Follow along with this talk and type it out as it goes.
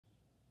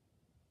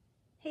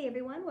Hey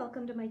everyone,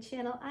 welcome to my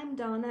channel. I'm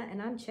Donna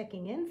and I'm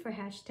checking in for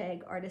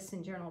hashtag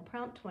Artisan Journal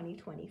Prompt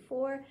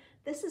 2024.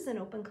 This is an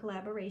open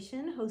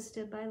collaboration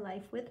hosted by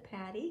Life with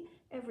Patty.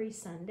 Every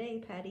Sunday,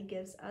 Patty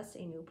gives us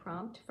a new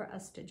prompt for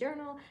us to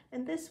journal,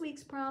 and this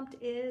week's prompt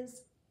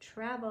is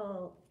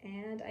travel.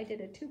 And I did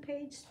a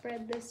 2-page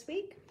spread this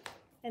week,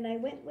 and I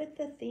went with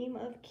the theme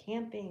of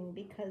camping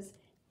because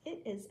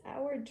it is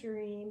our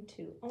dream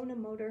to own a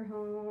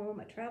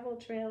motorhome, a travel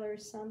trailer,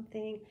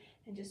 something,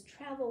 and just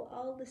travel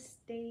all the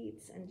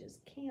states and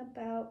just camp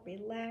out,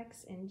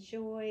 relax,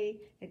 enjoy,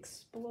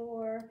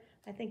 explore.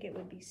 I think it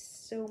would be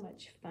so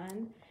much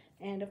fun.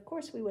 And of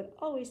course, we would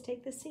always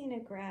take the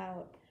scenic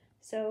route.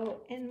 So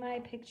in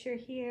my picture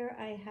here,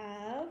 I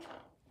have,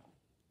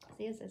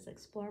 see, it says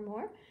explore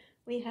more.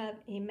 We have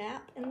a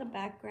map in the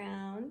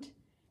background,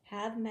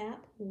 have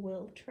map,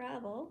 will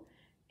travel.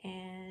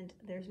 And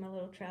there's my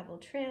little travel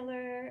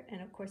trailer.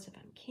 And of course, if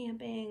I'm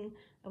camping,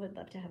 I would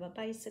love to have a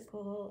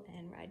bicycle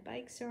and ride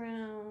bikes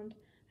around.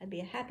 I'd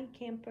be a happy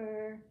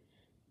camper.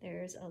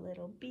 There's a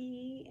little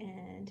bee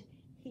and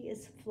he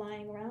is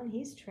flying around.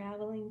 He's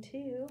traveling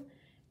too.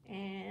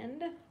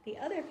 And the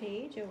other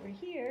page over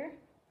here,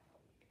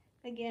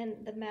 again,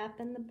 the map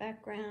in the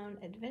background,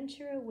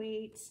 adventure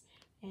awaits.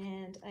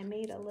 And I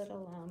made a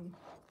little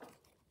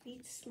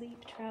eat,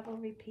 sleep, travel,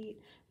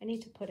 repeat. I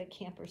need to put a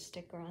camper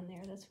sticker on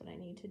there. That's what I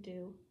need to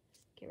do.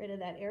 Get rid of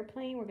that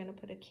airplane. We're going to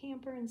put a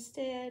camper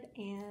instead.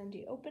 And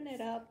you open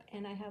it up,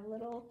 and I have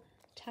little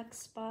tuck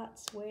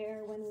spots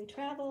where when we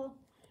travel,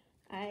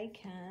 I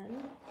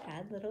can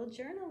add little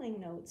journaling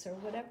notes or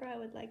whatever I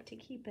would like to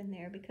keep in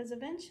there. Because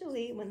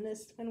eventually, when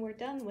we're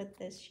done with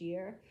this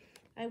year,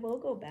 I will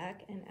go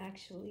back and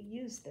actually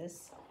use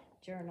this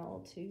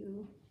journal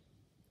to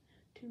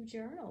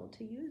journal,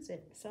 to use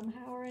it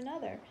somehow or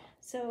another.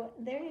 So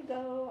there you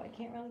go. I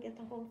can't really get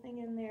the whole thing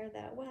in there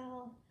that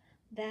well.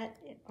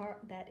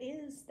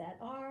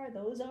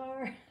 Those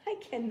are, I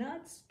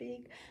cannot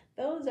speak.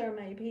 Those are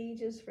my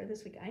pages for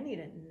this week. I need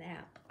a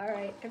nap. All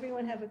right,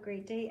 everyone have a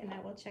great day, and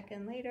I will check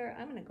in later.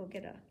 I'm gonna go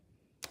get a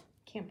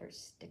camper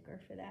sticker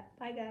for that.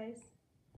 Bye, guys.